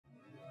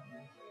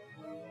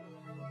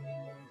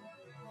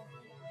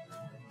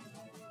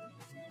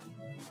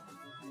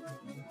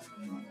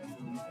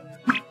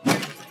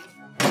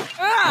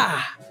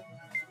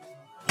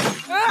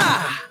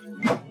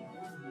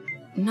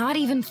Not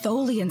even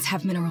Tholians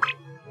have mineral.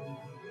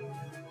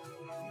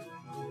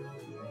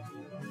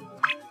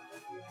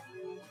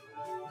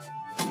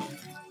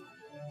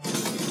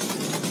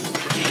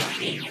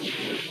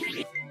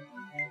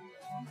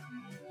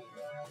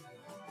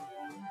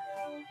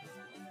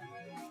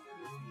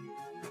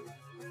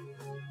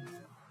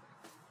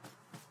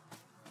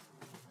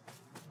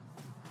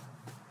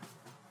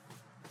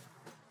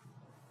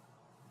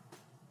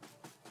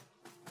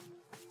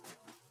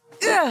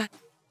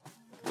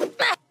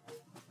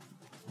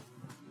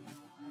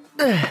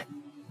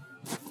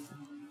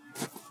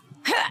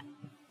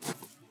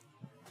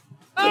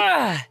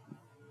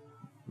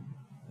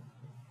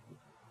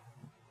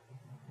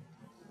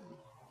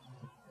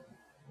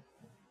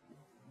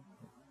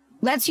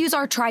 Let's use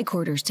our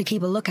tricorders to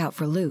keep a lookout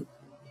for loot.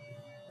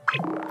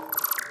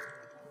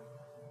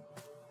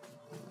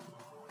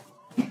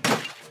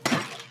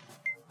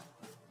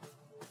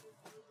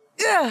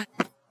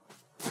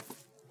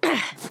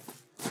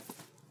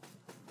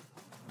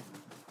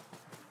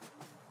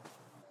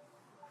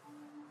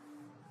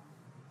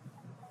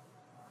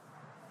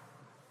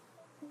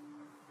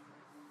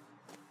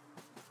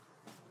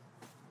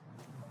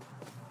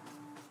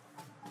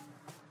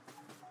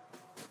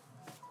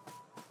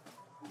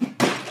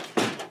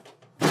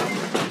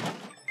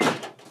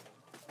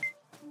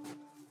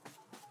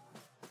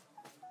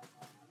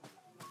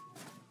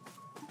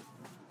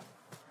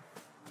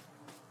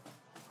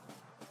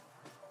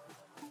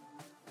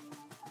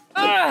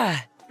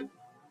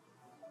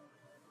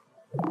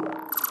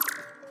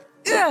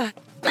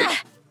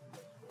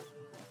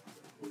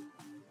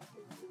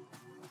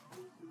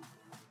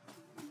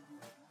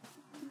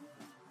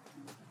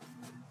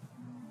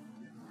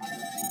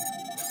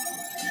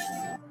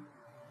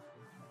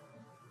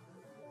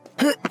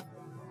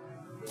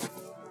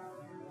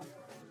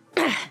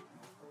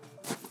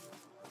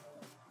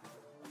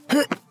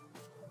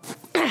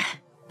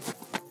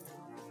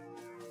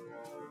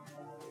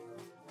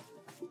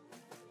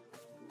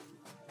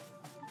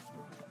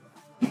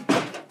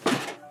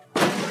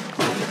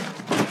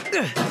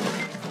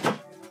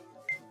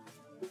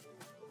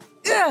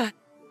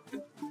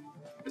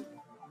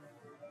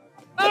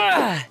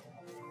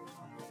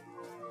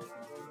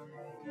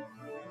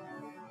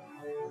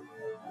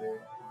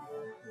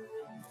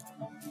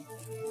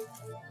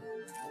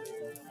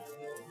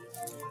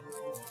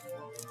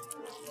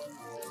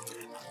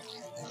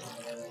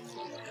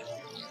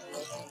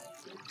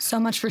 So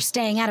much for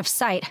staying out of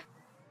sight.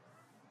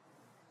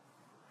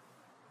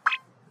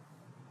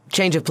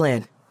 Change of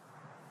plan.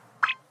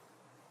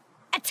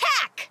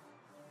 Attack!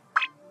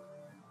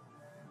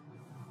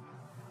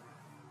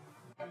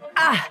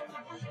 Ah!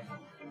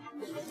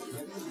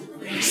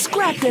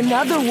 Scrapped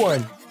another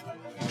one!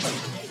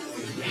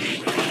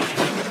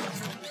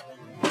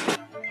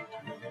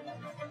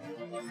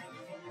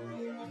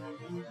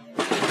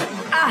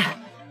 Ah!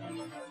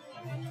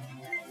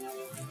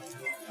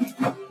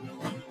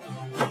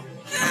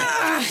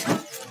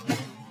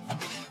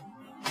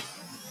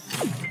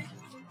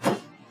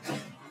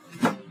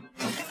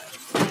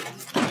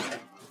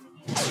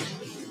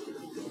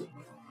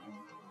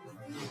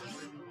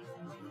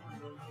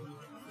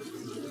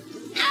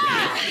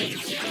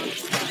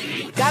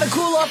 Gotta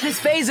cool off his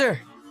phaser!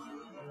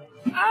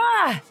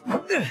 Ah!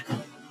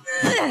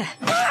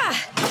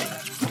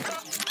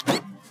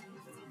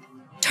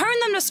 Turn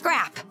them to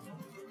scrap!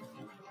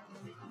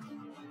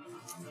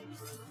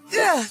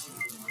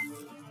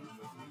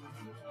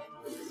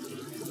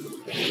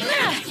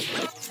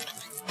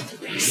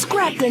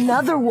 Scrapped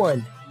another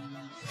one!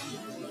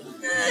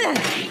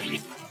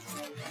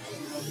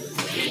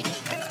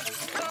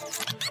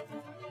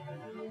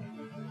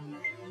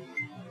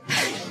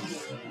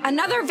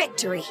 Another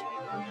victory!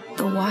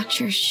 The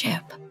Watcher's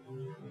ship.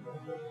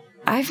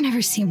 I've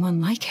never seen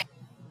one like it.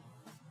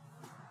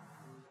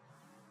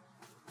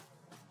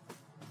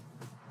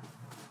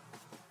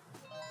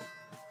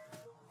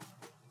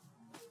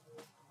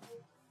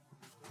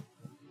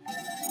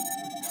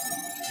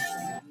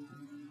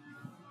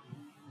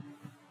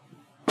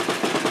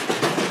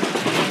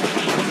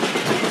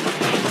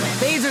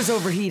 Phaser's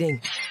overheating.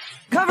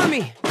 Cover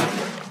me!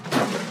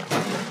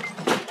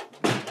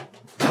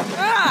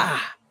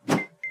 Ah!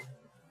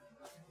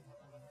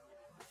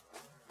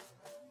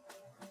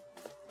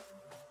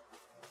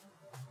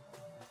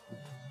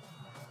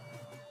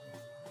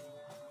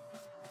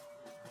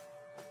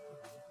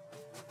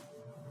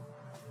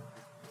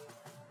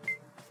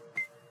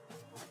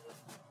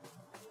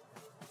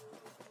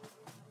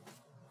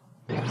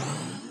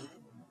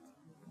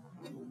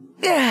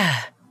 Yeah.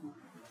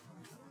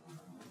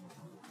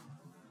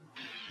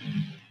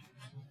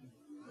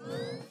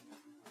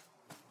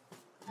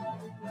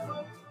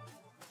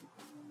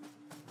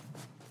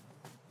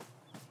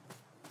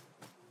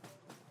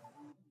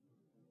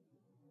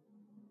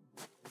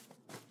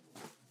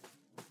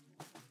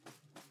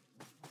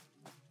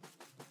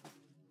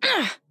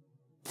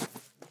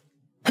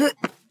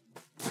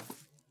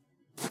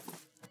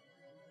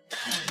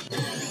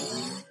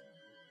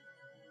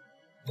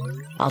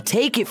 I'll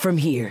take it from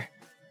here.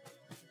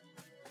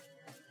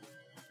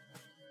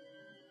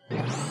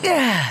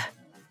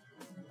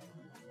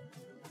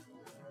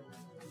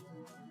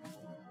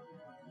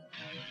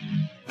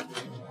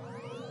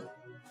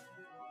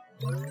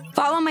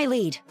 Follow my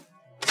lead.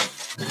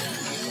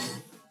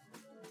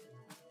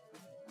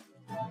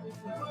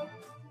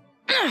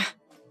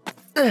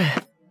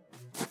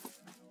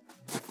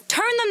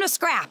 Turn them to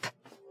scrap.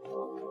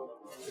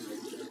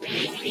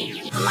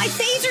 My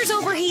phaser's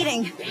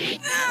overheating.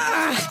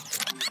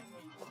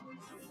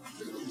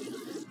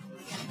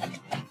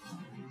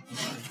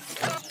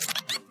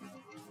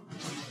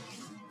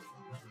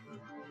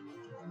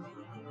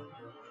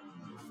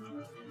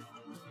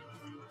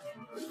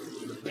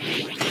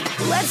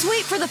 Let's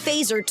wait for the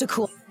phaser to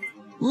cool.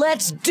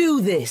 Let's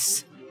do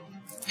this.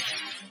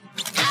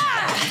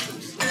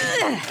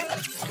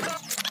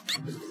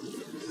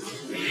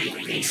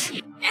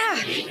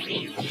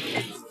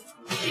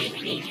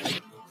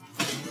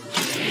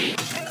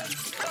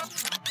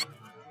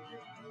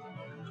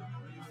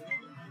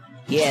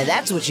 Yeah,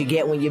 that's what you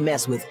get when you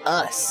mess with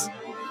us.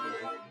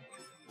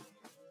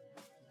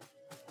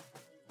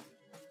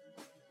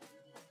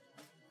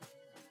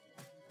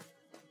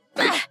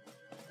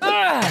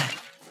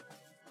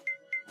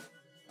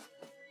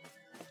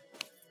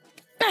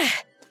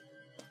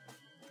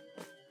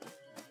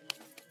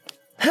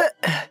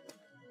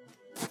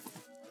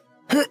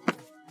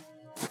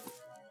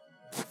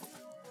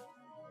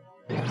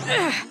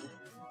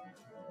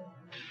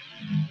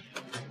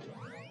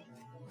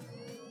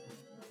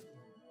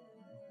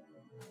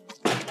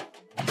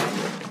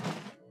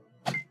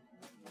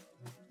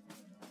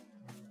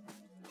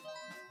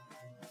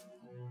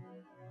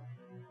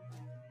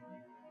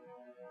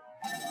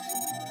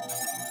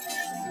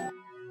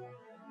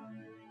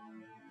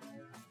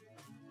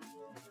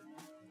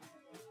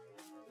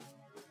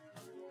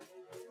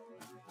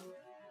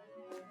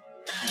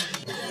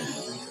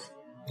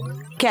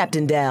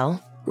 Captain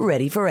Dal,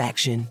 ready for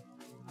action.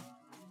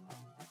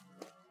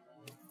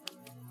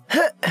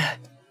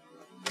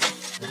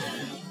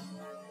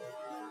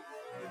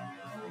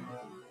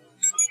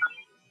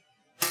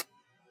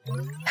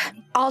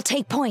 I'll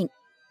take point.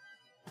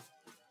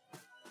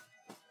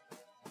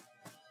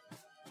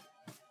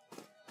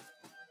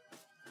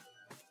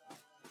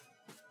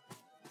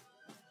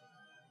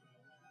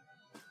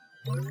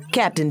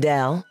 Captain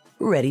Dal,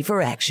 ready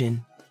for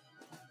action.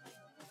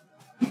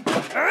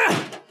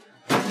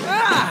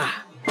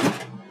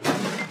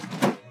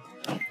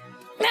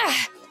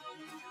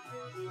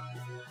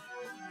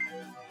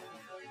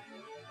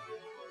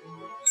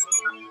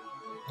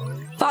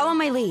 Follow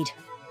my lead.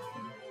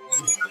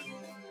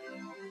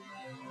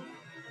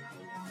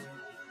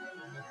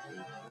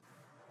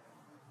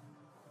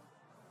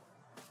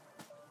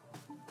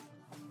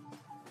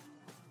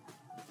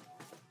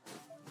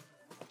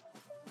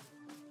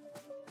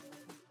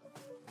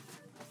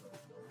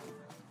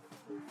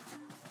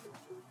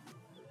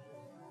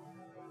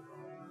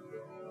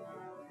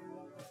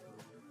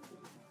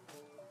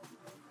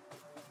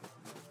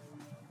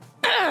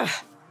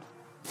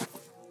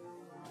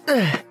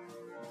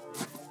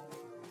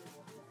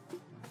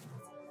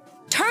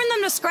 Turn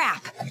them to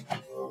scrap.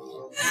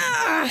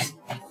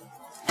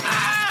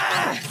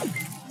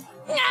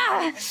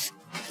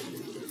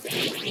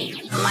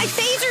 My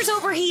phaser's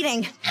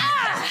overheating.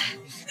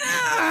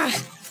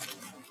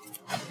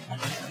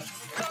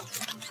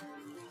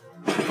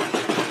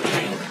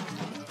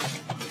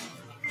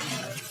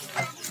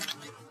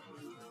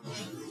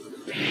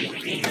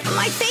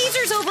 My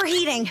phaser's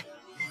overheating.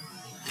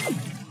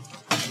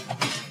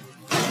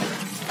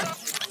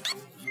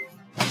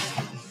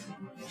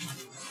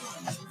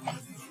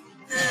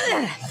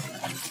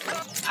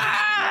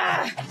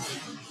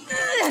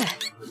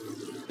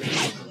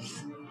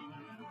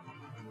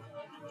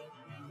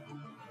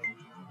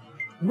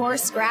 More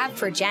scrap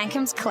for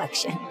Jankum's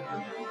collection.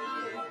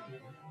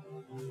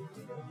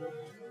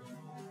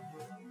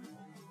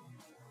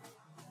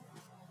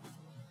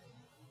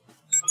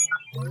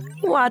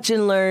 Watch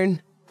and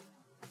learn.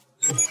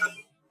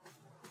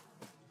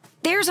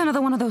 There's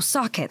another one of those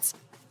sockets.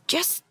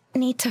 Just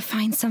need to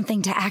find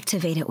something to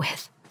activate it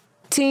with.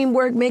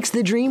 Teamwork makes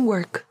the dream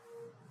work.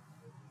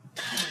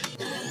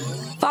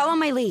 Follow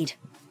my lead.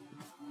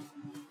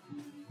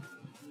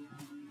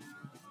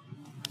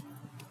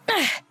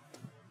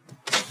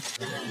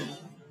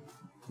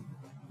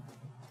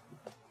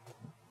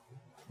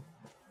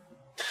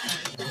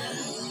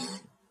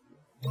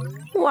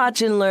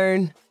 Watch and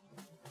learn.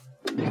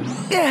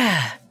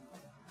 Yeah.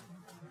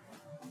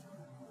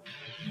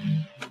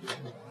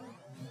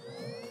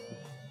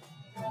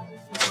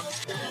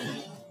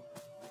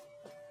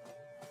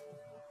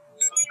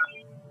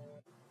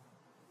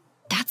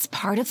 That's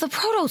part of the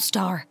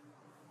protostar.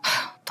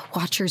 The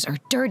Watchers are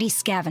dirty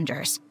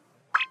scavengers.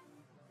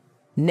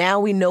 Now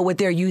we know what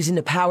they're using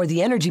to power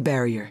the energy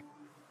barrier.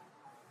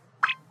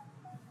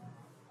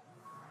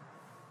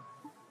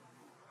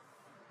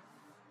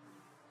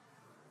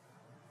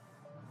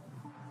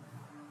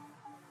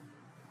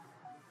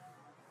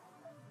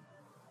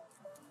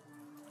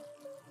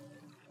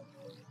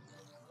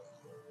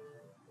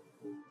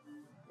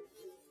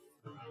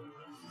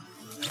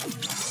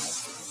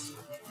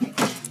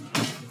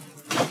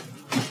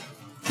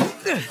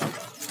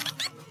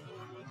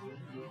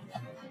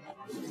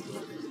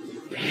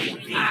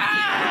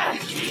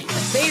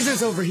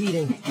 phaser's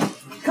overheating.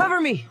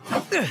 Cover me!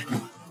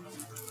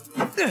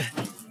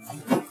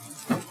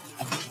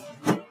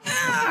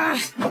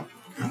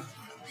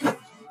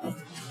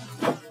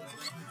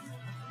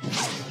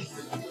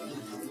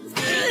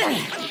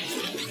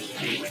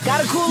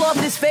 Gotta cool off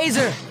this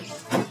phaser.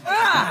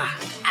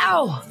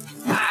 Ow!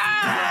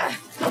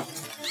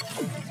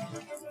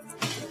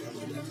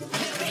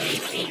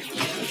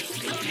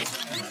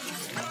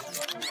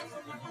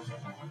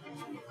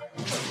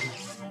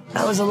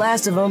 That was the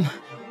last of them.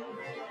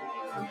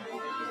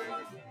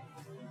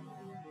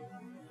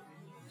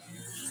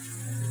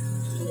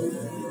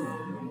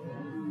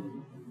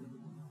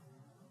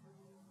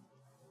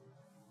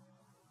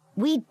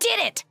 We did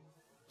it!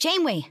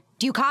 Janeway,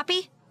 do you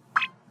copy?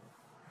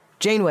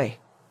 Janeway,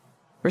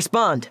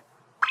 respond.